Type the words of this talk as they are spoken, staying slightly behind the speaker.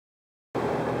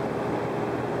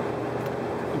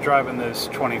driving this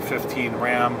 2015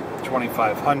 Ram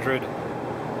 2500.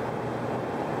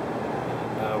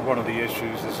 One of the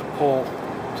issues is a pull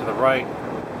to the right.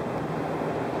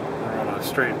 We're on a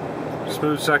straight,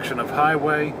 smooth section of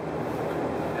highway,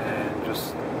 and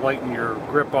just lighten your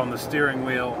grip on the steering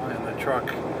wheel, and the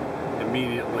truck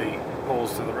immediately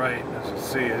pulls to the right. As you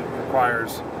see, it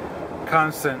requires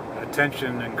constant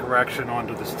attention and correction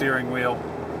onto the steering wheel.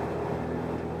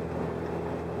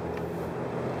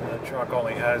 The truck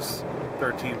only has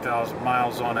 13,000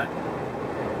 miles on it.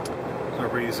 There's no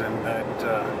reason that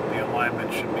the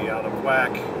alignment should be out of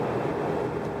whack.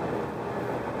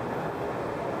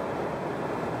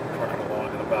 Trucking along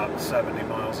at about 70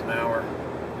 miles an hour.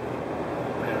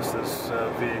 Past this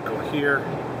vehicle here.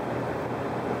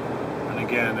 And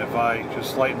again, if I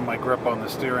just lighten my grip on the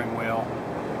steering wheel,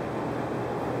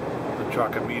 the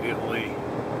truck immediately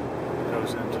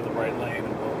goes into the right lane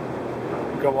and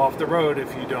will go off the road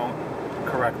if you don't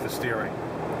correct the steering.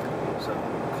 So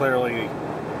clearly,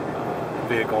 the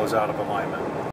vehicle is out of alignment.